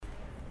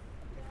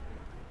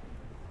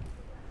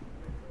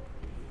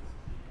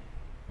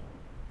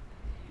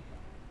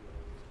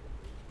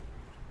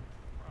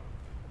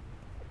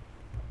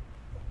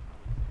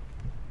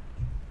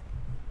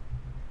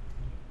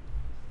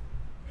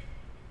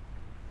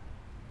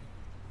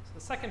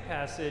The second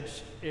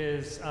passage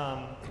is,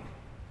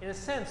 in a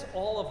sense,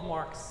 all of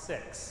Mark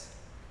 6.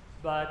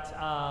 But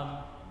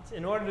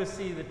in order to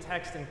see the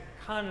text in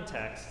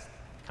context,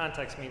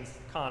 context means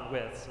con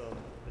with, so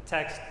the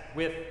text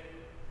with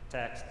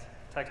text,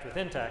 text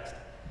within text,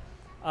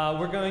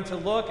 we're going to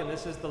look, and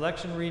this is the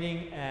lection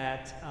reading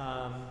at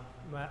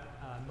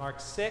Mark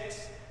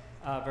 6,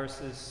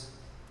 verses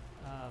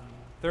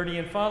 30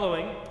 and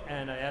following,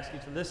 and I ask you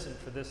to listen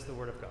for this, the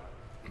Word of God.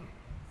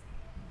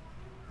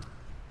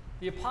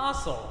 The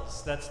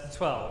apostles, that's the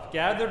 12,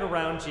 gathered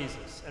around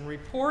Jesus and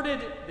reported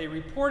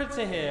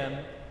to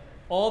him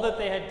all that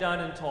they had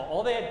done and taught,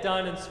 all they had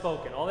done and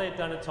spoken, all they had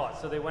done and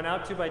taught. So they went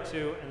out 2 by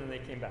 2, and then they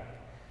came back.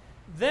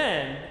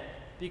 Then,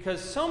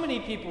 because so many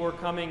people were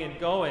coming and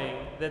going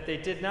that they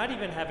did not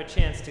even have a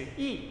chance to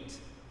eat,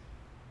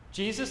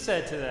 Jesus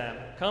said to them,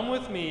 "Come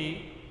with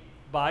me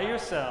by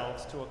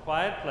yourselves to a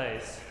quiet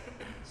place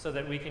so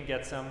that we can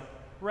get some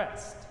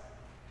rest."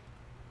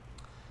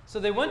 So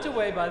they went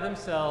away by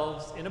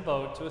themselves in a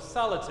boat to a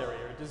solitary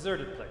or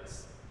deserted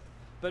place.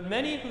 But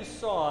many who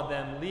saw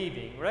them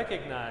leaving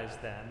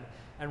recognized them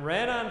and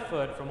ran on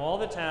foot from all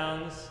the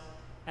towns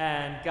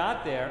and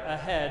got there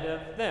ahead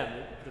of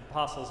them, the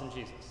apostles and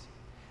Jesus.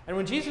 And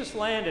when Jesus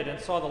landed and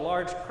saw the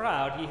large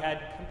crowd, he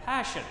had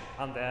compassion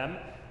on them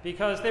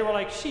because they were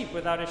like sheep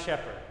without a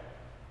shepherd.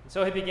 And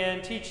so he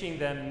began teaching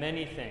them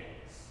many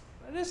things.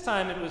 By this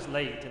time it was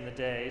late in the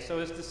day, so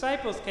his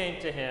disciples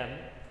came to him.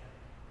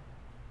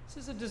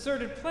 "This is a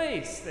deserted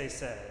place," they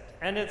said,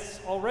 "and it's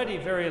already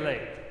very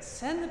late.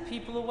 Send the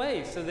people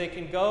away so they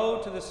can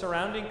go to the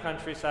surrounding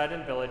countryside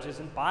and villages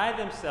and buy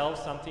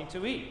themselves something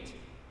to eat."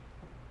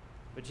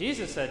 But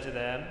Jesus said to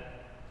them,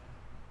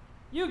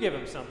 "You give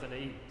them something to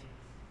eat."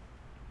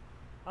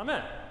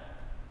 Amen.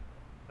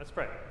 Let's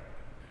pray.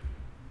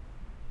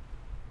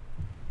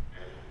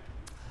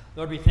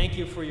 Lord, we thank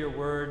you for your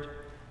word,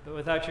 but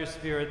without your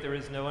Spirit there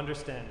is no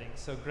understanding.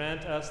 So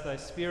grant us thy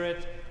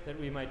Spirit that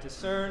we might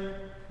discern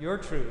your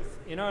truth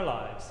in our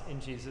lives.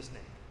 In Jesus'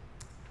 name.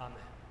 Amen.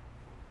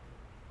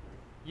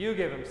 You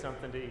give him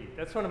something to eat.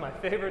 That's one of my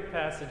favorite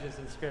passages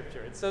in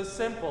Scripture. It's so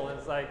simple.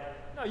 It's like,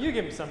 no, you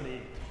give him something to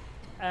eat.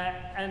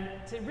 And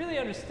to really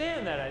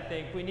understand that, I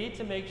think, we need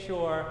to make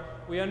sure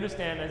we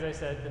understand, as I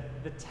said,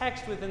 the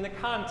text within the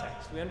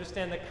context. We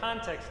understand the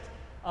context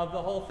of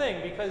the whole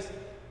thing because,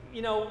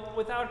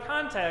 without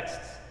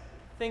context,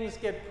 things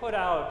get put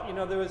out.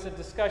 There was a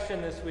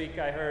discussion this week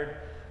I heard,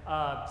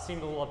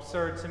 seemed a little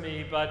absurd to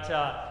me,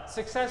 but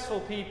successful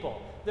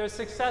people. They're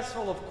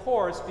successful, of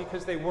course,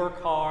 because they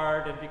work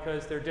hard and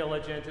because they're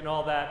diligent and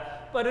all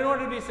that. But in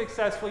order to be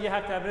successful, you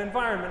have to have an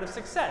environment of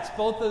success.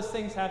 Both those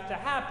things have to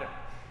happen.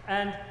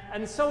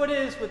 And so it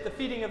is with the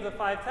feeding of the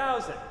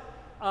 5,000.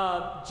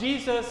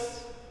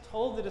 Jesus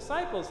told the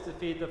disciples to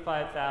feed the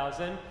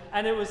 5,000,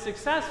 and it was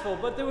successful,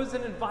 but there was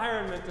an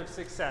environment of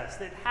success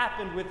that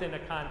happened within a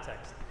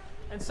context.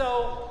 And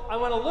so I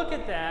want to look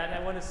at that.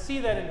 I want to see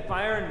that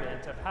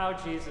environment of how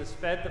Jesus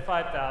fed the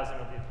 5,000,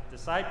 or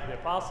the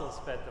apostles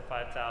fed the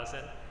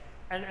 5,000,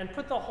 and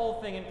put the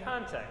whole thing in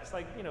context.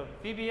 Like,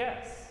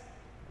 VBS.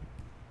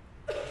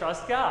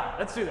 Trust God.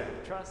 Let's do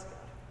that. Trust God.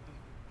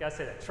 Gotta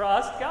say that.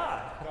 Trust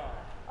God.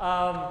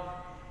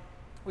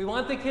 We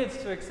want the kids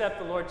to accept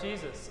the Lord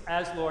Jesus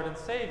as Lord and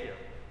Savior.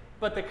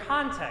 But the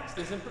context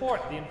is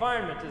important. The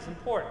environment is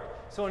important.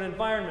 So an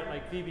environment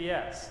like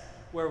VBS,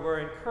 where we're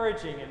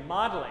encouraging and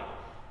modeling,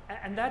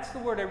 and that's the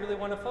word I really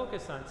want to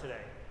focus on today.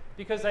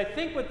 Because I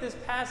think what this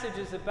passage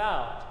is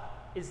about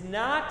is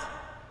not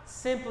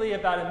simply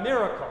about a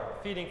miracle,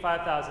 feeding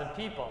 5,000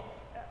 people.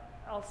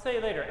 I'll say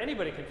later,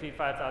 anybody can feed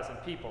 5,000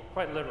 people,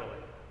 quite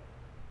literally.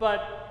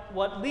 But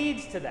what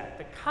leads to that,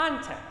 the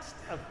context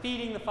of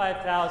feeding the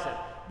 5,000,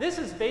 this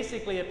is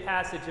basically a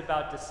passage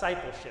about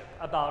discipleship,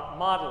 about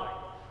modeling,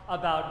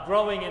 about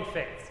growing in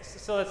faith.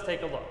 So let's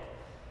take a look.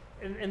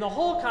 In the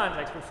whole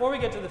context, before we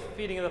get to the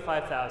feeding of the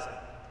 5,000,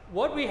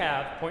 what we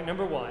have, point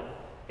number one,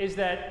 is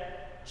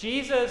that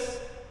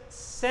Jesus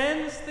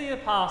sends the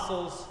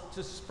apostles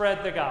to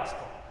spread the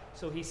gospel.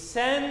 So he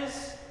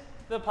sends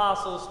the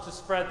apostles to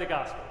spread the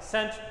gospel,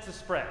 sent to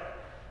spread.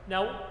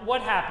 Now,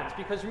 what happens?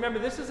 Because remember,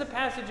 this is a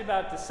passage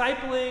about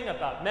discipling,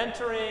 about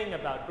mentoring,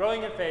 about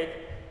growing in faith.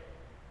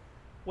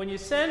 When you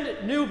send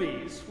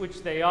newbies,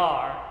 which they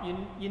are,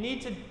 you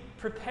need to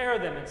prepare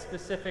them in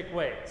specific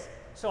ways.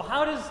 So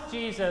how does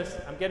Jesus,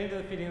 I'm getting to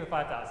the feeding of the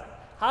 5,000,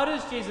 how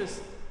does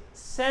Jesus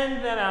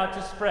send them out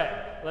to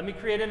spread? Let me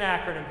create an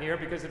acronym here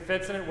because it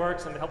fits and it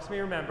works and it helps me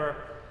remember.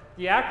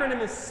 The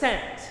acronym is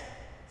SENT,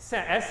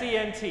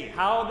 S-E-N-T,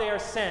 how they are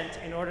sent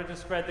in order to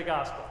spread the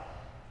gospel.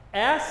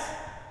 S,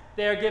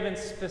 they are given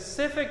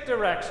specific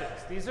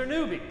directions. These are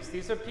newbies.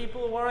 These are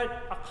people who aren't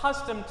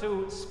accustomed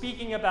to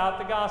speaking about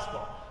the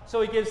gospel.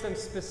 So he gives them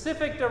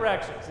specific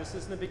directions. This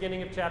is in the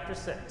beginning of chapter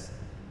 6.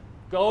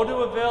 Go to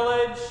a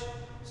village,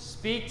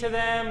 speak to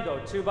them, go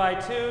 2 by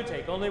 2,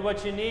 take only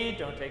what you need,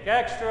 don't take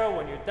extra.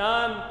 When you're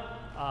done,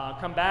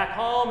 come back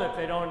home. If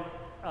they don't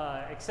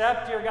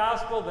accept your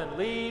gospel, then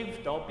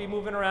leave. Don't be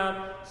moving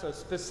around. So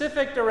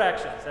specific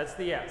directions, that's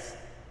the S.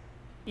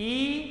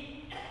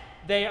 E,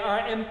 They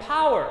are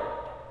empowered.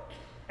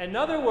 In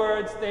other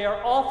words, they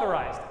are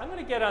authorized. I'm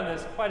going to get on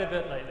this quite a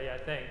bit lately, I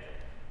think.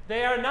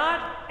 They are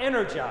not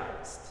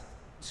energized.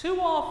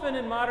 Too often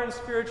in modern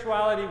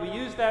spirituality, we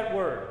use that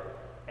word,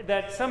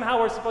 that somehow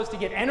we're supposed to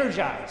get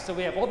energized, so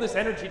we have all this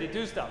energy to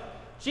do stuff.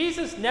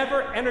 Jesus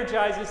never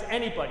energizes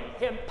anybody.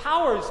 He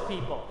empowers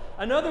people.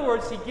 In other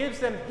words, he gives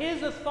them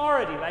his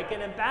authority, like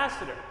an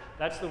ambassador.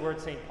 That's the word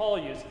St. Paul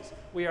uses.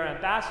 We are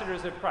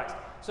ambassadors of Christ.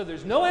 So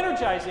there's no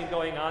energizing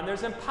going on,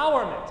 there's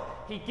empowerment.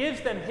 He gives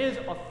them his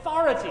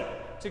authority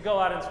to go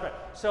out and spread.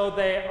 So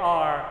they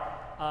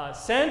are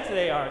sent,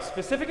 they are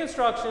specific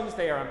instructions,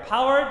 they are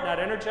empowered, not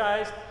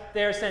energized.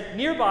 They are sent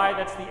nearby,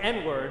 that's the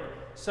N word.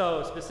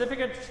 So specific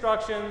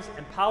instructions,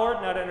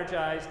 empowered, not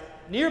energized.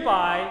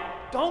 Nearby,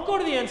 don't go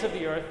to the ends of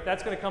the earth,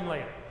 that's going to come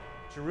later.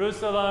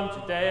 Jerusalem,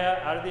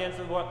 Judea, out of the ends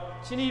of the world.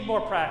 So you need more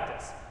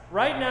practice.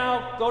 Right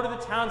now, go to the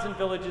towns and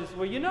villages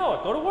where you know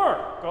it. Go to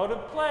work, go to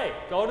play,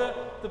 go to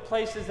the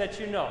places that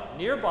you know,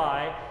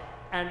 nearby.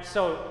 And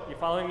so, you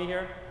following me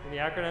here in the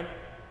acronym?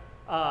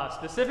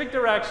 Specific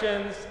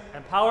directions,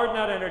 empowered,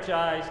 not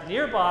energized.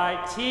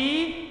 Nearby,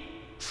 T,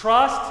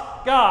 trust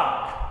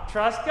God.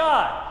 Trust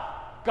God.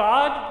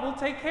 God will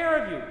take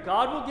care of you.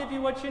 God will give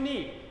you what you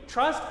need.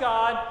 Trust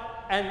God,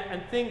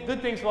 and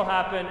good things will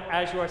happen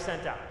as you are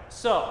sent out.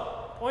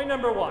 So, point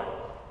number 1,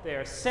 they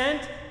are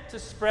sent to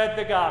spread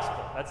the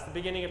gospel. That's the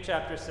beginning of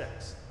chapter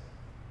 6.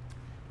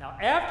 Now,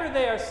 after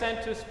they are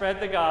sent to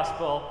spread the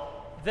gospel,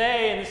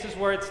 they, and this is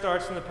where it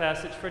starts in the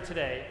passage for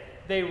today,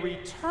 they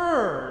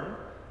return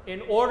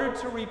in order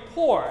to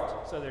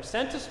report. So they're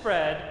sent to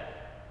spread.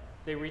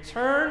 They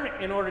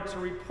return in order to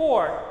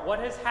report what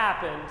has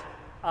happened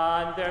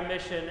on their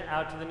mission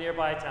out to the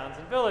nearby towns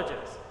and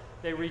villages.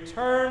 They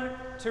return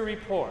to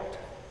report.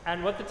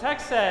 And what the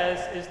text says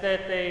is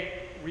that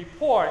they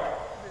report.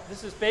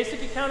 This is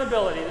basic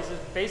accountability. This is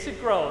basic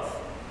growth.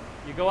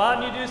 You go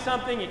out and you do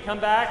something, you come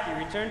back,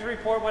 you return to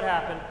report what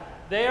happened.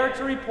 They are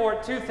to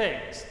report 2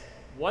 things: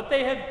 what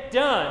they have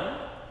done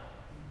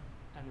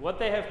and what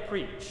they have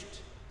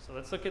preached. So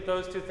let's look at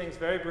those 2 things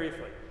very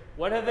briefly.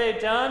 What have they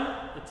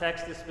done? The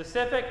text is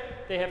specific.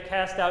 They have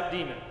cast out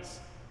demons.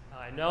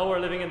 I know we're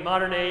living in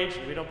modern age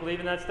and we don't believe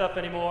in that stuff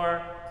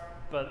anymore,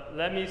 but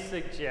let me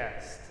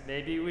suggest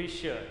maybe we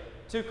should.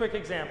 2 quick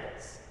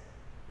examples.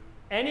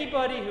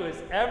 Anybody who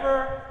has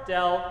ever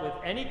dealt with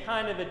any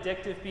kind of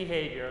addictive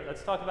behavior,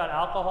 let's talk about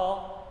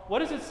alcohol. What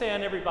does it say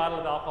on every bottle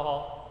of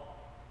alcohol?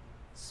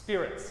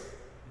 Spirits.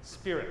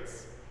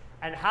 Spirits.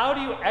 And how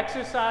do you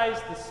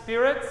exercise the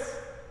spirits?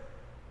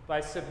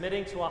 By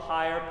submitting to a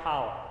higher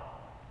power.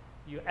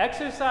 You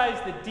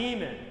exercise the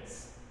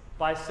demons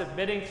by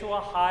submitting to a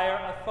higher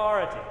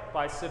authority,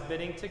 by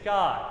submitting to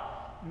God.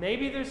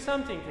 Maybe there's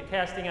something to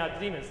casting out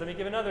demons. Let me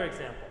give another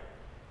example.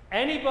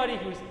 Anybody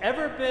who's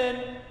ever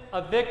been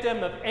a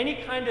victim of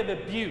any kind of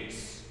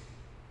abuse,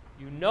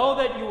 you know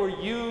that you were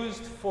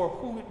used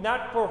for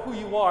not for who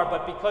you are,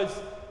 but because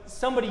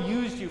somebody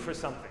used you for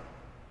something.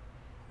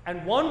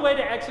 And one way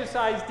to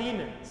exorcise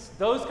demons,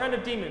 those kind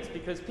of demons,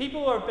 because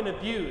people who have been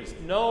abused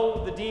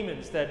know the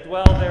demons that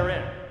dwell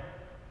therein.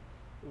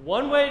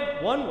 One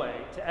way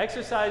to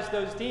exorcise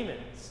those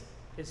demons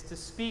is to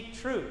speak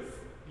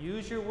truth.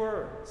 Use your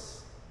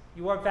words.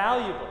 You are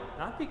valuable,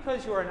 not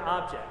because you are an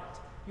object.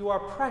 You are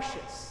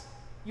precious.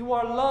 You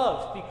are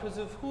loved because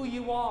of who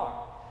you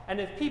are. And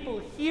if people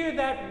hear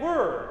that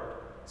word,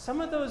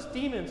 some of those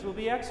demons will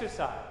be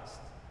exorcised.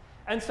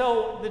 And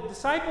so the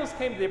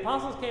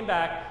apostles came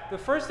back. The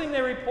first thing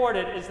they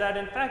reported is that,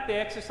 in fact, they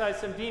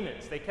exorcised some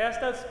demons. They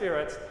cast out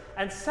spirits.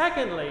 And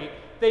secondly,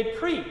 they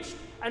preached.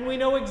 And we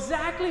know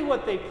exactly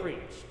what they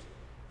preached.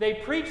 They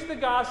preached the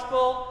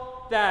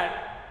gospel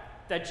that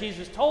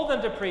Jesus told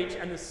them to preach.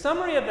 And the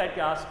summary of that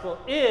gospel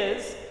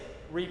is,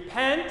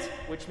 repent,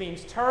 which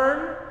means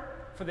turn,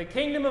 for the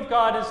kingdom of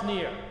God is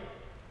near.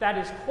 That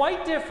is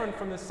quite different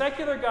from the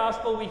secular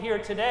gospel we hear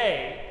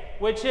today,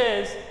 which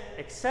is,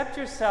 accept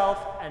yourself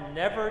and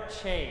never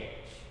change.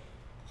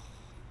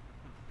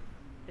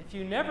 If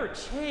you never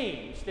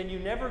change, then you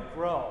never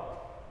grow.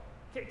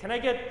 Can I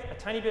get a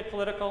tiny bit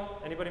political?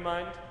 Anybody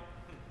mind?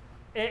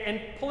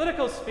 In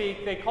political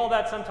speak, they call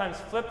that sometimes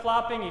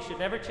flip-flopping. You should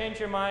never change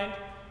your mind.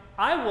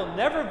 I will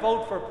never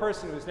vote for a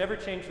person who's never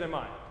changed their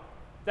mind.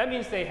 That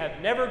means they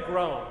have never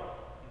grown.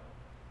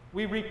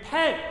 We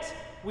repent,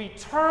 we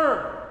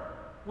turn,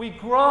 we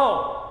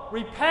grow.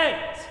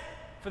 Repent,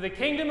 for the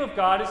kingdom of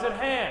God is at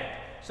hand.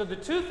 So the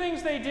 2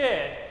 things they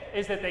did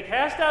is that they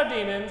cast out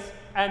demons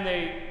and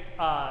they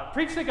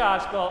preached the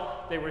gospel.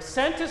 They were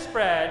sent to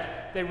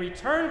spread. They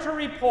returned to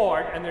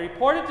report, and they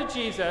reported to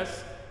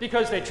Jesus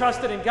because they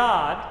trusted in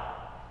God.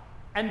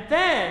 And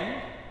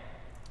then,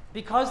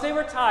 because they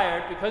were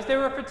tired, because they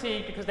were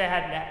fatigued, because they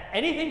hadn't had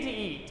anything to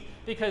eat,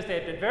 because they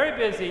had been very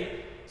busy,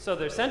 so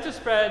they're sent to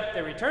spread,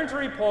 they return to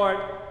report,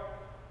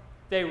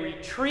 they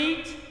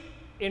retreat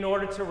in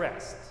order to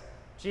rest.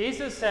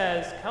 Jesus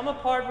says, come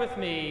apart with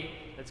me,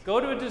 let's go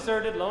to a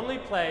deserted, lonely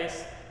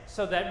place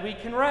so that we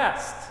can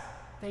rest.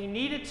 They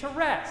needed to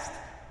rest.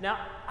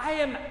 Now, I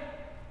am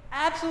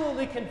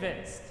absolutely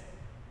convinced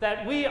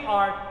that we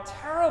are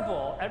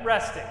terrible at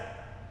resting.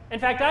 In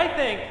fact, I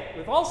think,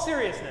 with all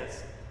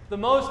seriousness, the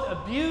most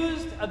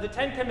abused of the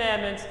 10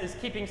 Commandments is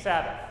keeping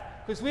Sabbath,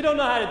 because we don't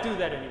know how to do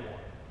that anymore.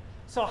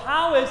 So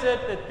how is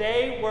it that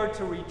they were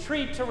to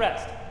retreat to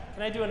rest?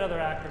 Can I do another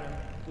acronym?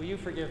 Will you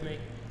forgive me?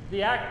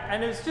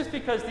 And it's just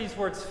because these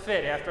words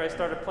fit after I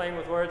started playing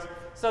with words.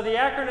 So the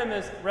acronym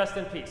is rest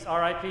in peace,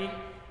 R-I-P.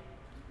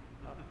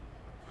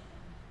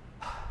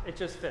 It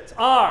just fits.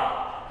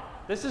 R.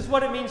 This is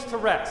what it means to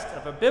rest,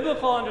 of a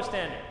biblical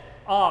understanding.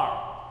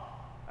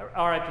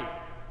 R-I-P.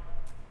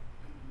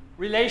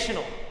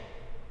 Relational.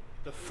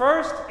 The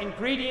first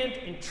ingredient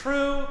in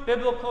true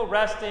biblical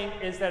resting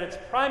is that it's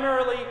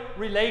primarily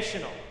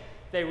relational.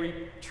 They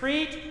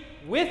retreat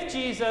with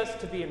Jesus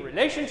to be in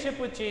relationship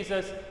with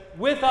Jesus,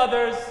 with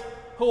others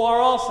who are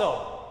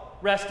also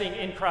resting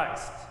in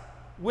Christ,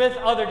 with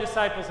other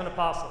disciples and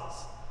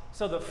apostles.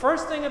 So the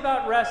first thing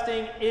about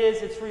resting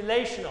is it's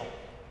relational.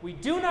 We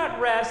do not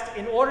rest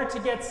in order to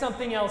get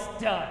something else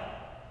done.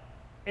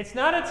 It's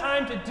not a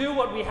time to do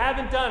what we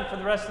haven't done for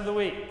the rest of the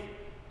week.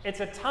 It's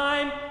a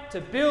time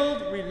to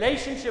build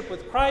relationship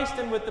with Christ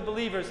and with the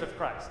believers of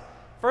Christ.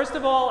 First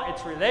of all,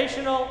 it's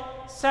relational.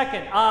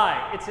 Second,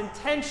 it's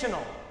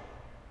intentional.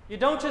 You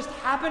don't just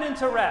happen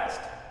into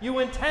rest. You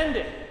intend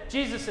it.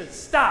 Jesus said,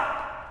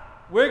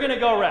 stop. We're going to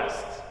go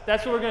rest.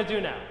 That's what we're going to do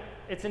now.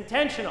 It's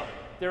intentional.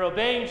 They're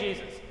obeying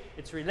Jesus.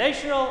 It's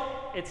relational,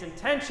 it's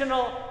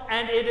intentional,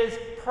 and it is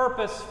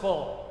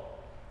purposeful.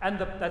 And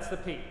that's the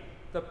P.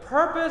 The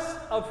purpose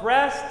of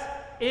rest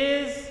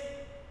is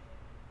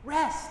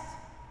rest.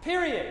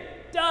 Period.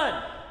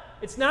 Done.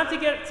 It's not to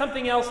get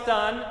something else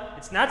done.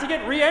 It's not to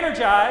get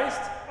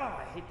re-energized. Oh,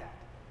 I hate that.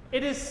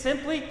 It is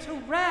simply to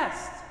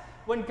rest.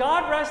 When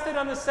God rested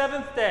on the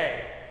seventh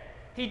day,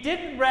 he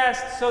didn't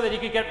rest so that he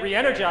could get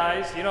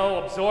re-energized,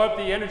 absorb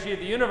the energy of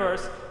the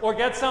universe, or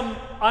get some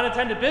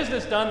unattended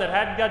business done that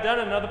hadn't got done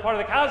in another part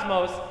of the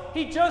cosmos.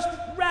 He just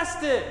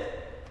rested.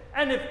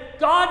 And if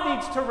God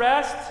needs to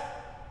rest,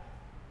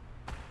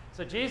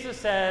 so Jesus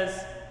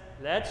says,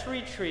 let's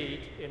retreat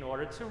in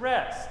order to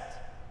rest.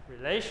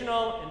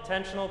 Relational,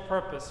 intentional,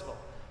 purposeful.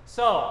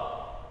 So,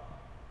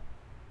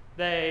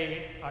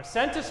 they are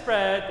sent to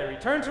spread, they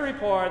return to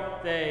report,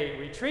 they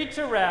retreat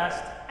to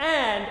rest,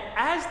 and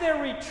as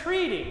they're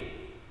retreating,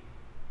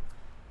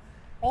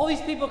 all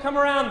these people come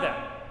around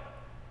them.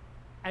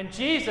 And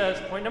Jesus,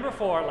 point number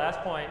 4, last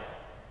point,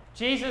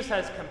 Jesus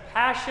has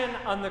compassion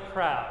on the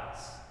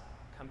crowds.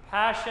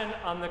 Compassion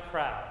on the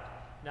crowd.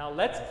 Now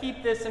let's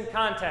keep this in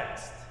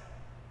context.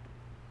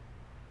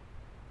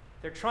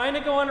 They're trying to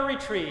go on a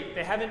retreat.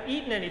 They haven't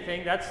eaten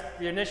anything. That's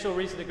the initial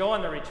reason to go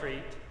on the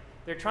retreat.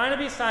 They're trying to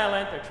be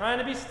silent. They're trying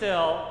to be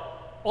still.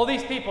 All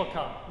these people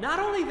come. Not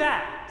only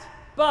that,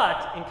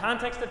 but in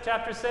context of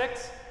chapter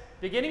 6,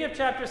 beginning of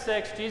chapter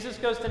 6, Jesus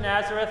goes to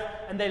Nazareth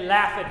and they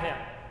laugh at him.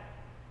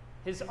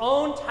 His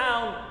own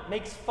town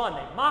makes fun.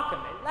 They mock him.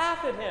 They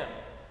laugh at him.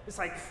 It's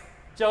like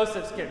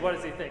Joseph's kid. What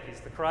does he think?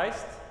 He's the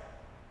Christ?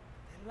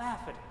 They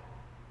laugh at him.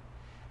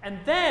 And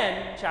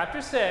then,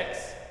 chapter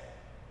 6,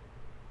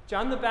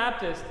 John the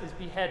Baptist is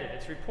beheaded.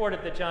 It's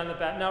reported that John the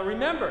Baptist... Now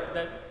remember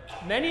that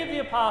many of the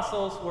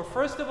apostles were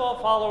first of all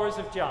followers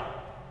of John.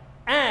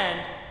 And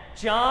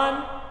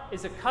John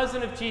is a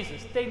cousin of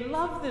Jesus. They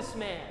love this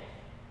man.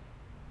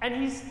 And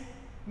he's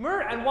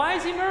murdered. And why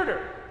is he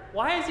murdered?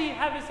 Why does he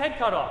have his head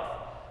cut off?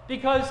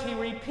 Because he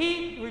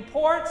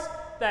reports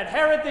that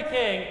Herod the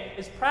king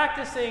is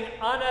practicing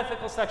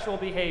unethical sexual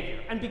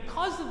behavior. And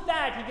because of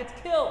that, he gets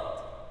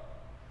killed.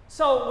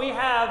 So we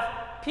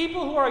have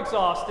people who are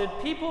exhausted,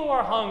 people who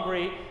are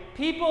hungry,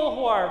 people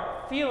who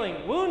are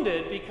feeling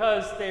wounded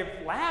because they've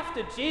laughed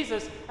at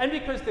Jesus and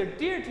because their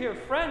dear, dear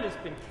friend has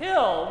been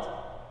killed.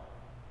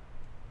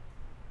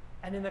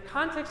 And in the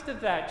context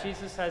of that,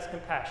 Jesus has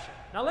compassion.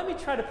 Now let me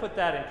try to put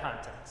that in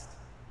context.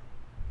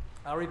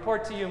 I'll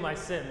report to you my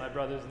sin, my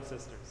brothers and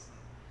sisters.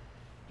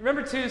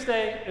 Remember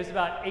Tuesday? It was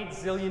about 8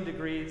 zillion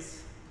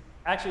degrees.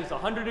 Actually, it was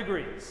 100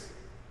 degrees.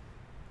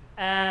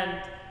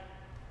 And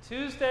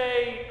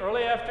Tuesday,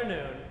 early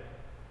afternoon,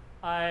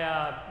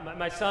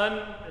 my son,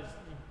 as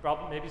you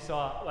probably maybe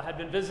saw, had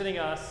been visiting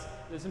us.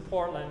 He was in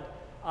Portland.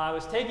 I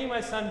was taking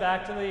my son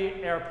back to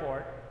the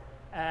airport,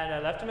 and I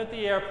left him at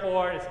the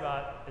airport. It's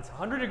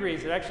 100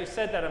 degrees. It actually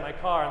said that in my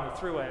car on the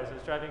thruway as I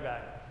was driving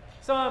back.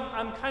 So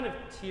I'm kind of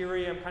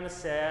teary. I'm kind of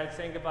sad,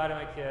 saying goodbye to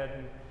my kid,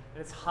 and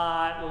it's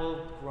hot, a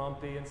little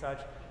grumpy and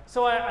such.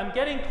 So I'm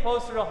getting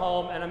closer to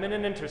home, and I'm in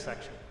an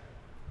intersection.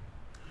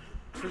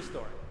 True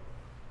story.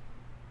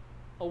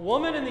 A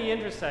woman in the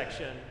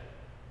intersection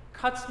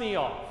cuts me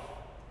off.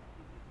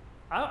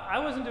 I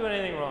wasn't doing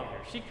anything wrong here.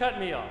 She cut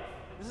me off.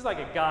 This is like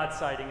a God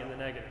sighting in the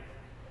negative.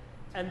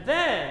 And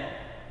then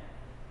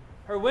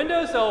her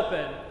window's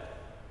open,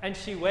 and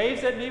she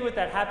waves at me with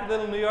that happy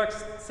little New York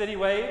City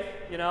wave,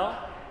 And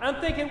I'm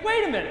thinking,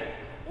 wait a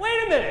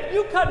minute,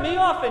 you cut me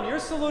off and you're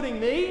saluting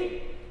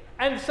me?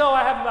 And so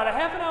I have about a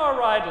half an hour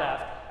ride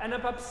left, and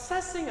I'm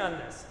obsessing on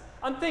this.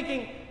 I'm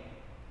thinking,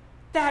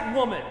 that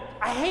woman,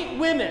 I hate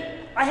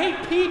women, I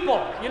hate people,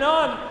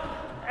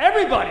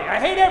 everybody, I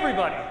hate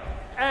everybody.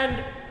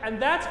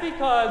 And that's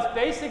because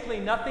basically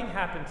nothing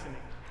happened to me.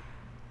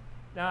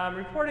 Now, I'm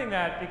reporting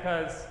that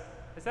because,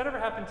 has that ever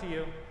happened to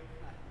you?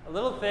 A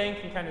little thing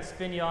can kind of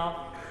spin you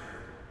off.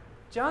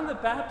 John the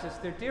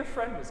Baptist, their dear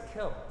friend, was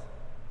killed.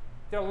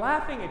 They're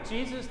laughing at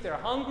Jesus. They're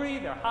hungry.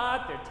 They're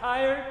hot. They're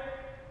tired.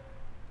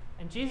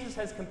 And Jesus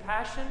has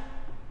compassion.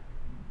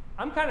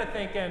 I'm kind of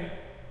thinking,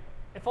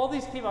 if all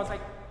these people, I was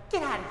like,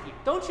 get out of here.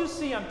 Don't you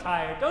see I'm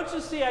tired? Don't you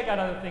see I got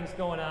other things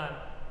going on?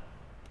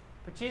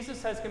 But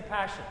Jesus has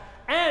compassion.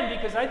 And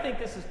because I think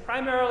this is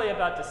primarily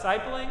about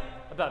discipling,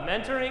 about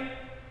mentoring,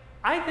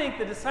 I think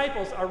the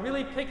disciples are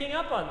really picking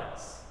up on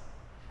this.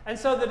 And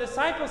so the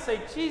disciples say,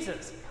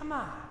 Jesus, come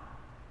on.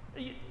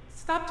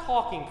 Stop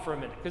talking for a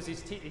minute, because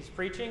he's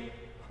preaching.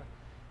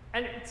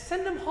 And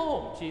send them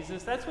home,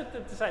 Jesus. That's what the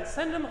disciples,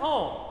 send them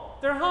home.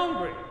 They're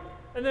hungry.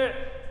 And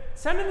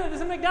send them, there's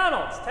a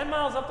McDonald's 10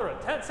 miles up the road.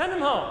 Send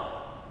them home.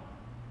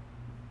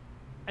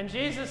 And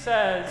Jesus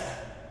says,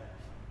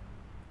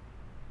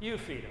 you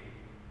feed them.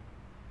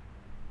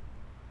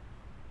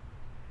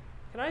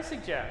 Can I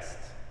suggest,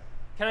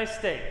 can I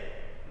state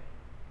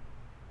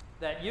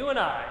that you and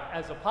I,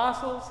 as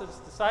apostles, as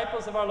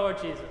disciples of our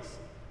Lord Jesus,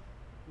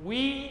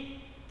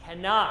 we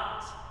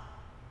cannot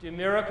do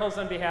miracles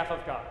on behalf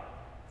of God.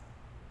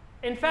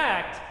 In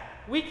fact,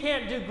 we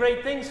can't do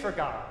great things for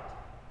God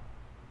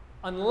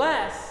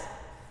unless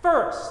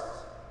first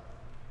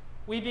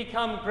we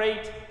become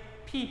great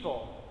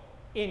people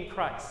in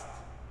Christ.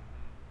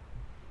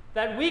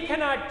 That we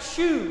cannot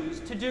choose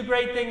to do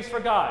great things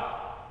for God.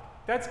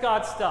 That's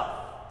God's stuff.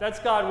 That's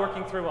God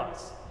working through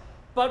us.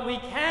 But we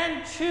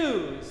can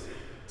choose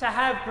to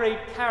have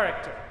great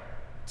character.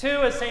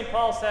 To, as St.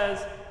 Paul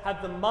says,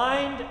 have the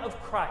mind of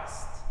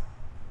Christ.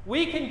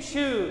 We can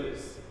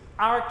choose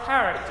our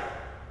character.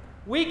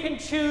 We can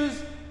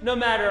choose no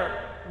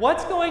matter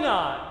what's going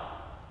on,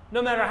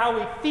 no matter how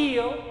we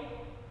feel,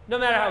 no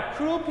matter how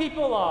cruel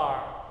people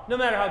are, no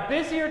matter how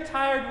busy or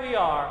tired we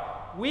are,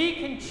 we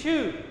can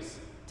choose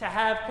to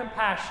have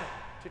compassion,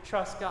 to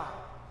trust God.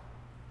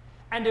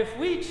 And if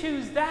we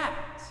choose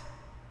that,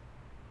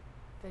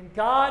 then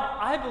God,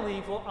 I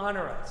believe, will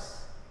honor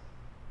us.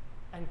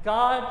 And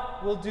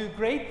God will do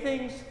great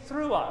things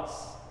through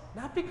us,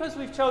 not because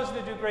we've chosen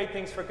to do great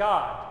things for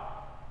God,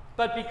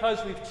 but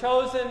because we've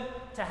chosen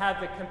to have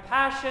the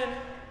compassion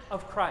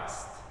of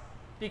Christ,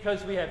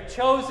 because we have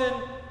chosen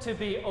to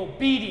be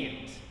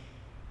obedient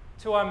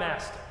to our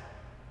Master.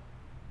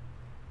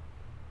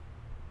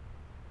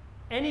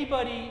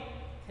 Anybody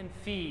can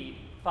feed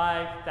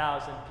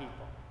 5,000 people.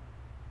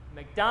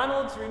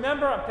 McDonald's,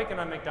 remember, I'm picking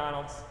on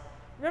McDonald's.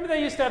 Remember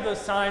they used to have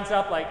those signs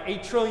up like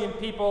 8 trillion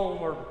people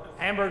or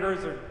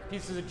hamburgers or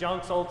pieces of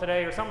junk sold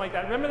today or something like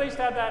that. Remember they used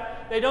to have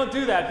that? They don't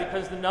do that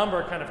because the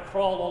number kind of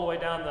crawled all the way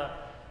down the...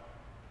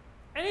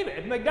 Anyway,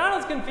 if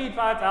McDonald's can feed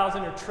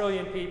 5,000 or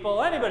trillion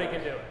people, anybody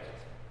can do it.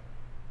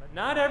 But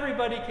not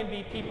everybody can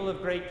be people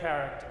of great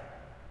character.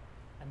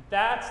 And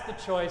that's the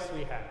choice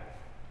we have.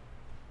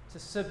 To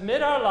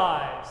submit our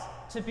lives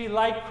to be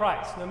like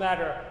Christ, no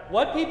matter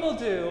what people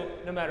do,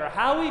 no matter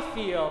how we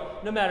feel,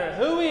 no matter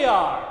who we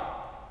are.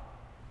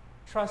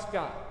 Trust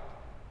God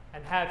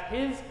and have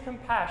His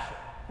compassion,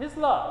 His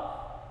love,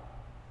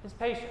 His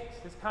patience,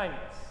 His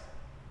kindness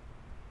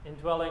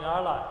indwelling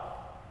our life.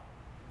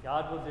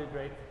 God will do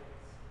great things.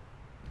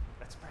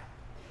 Let's pray.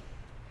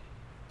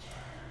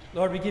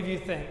 Lord, we give you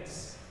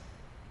thanks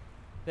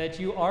that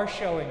you are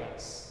showing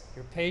us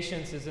your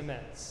patience is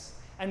immense,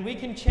 and we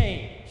can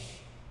change.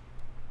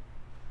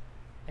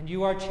 And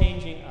you are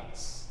changing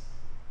us.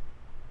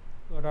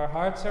 Lord, our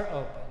hearts are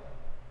open.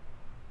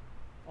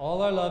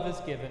 All our love is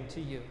given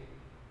to you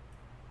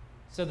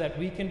so that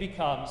we can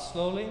become,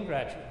 slowly and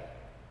gradually,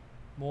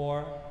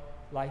 more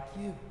like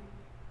you,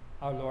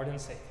 our Lord and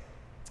Savior.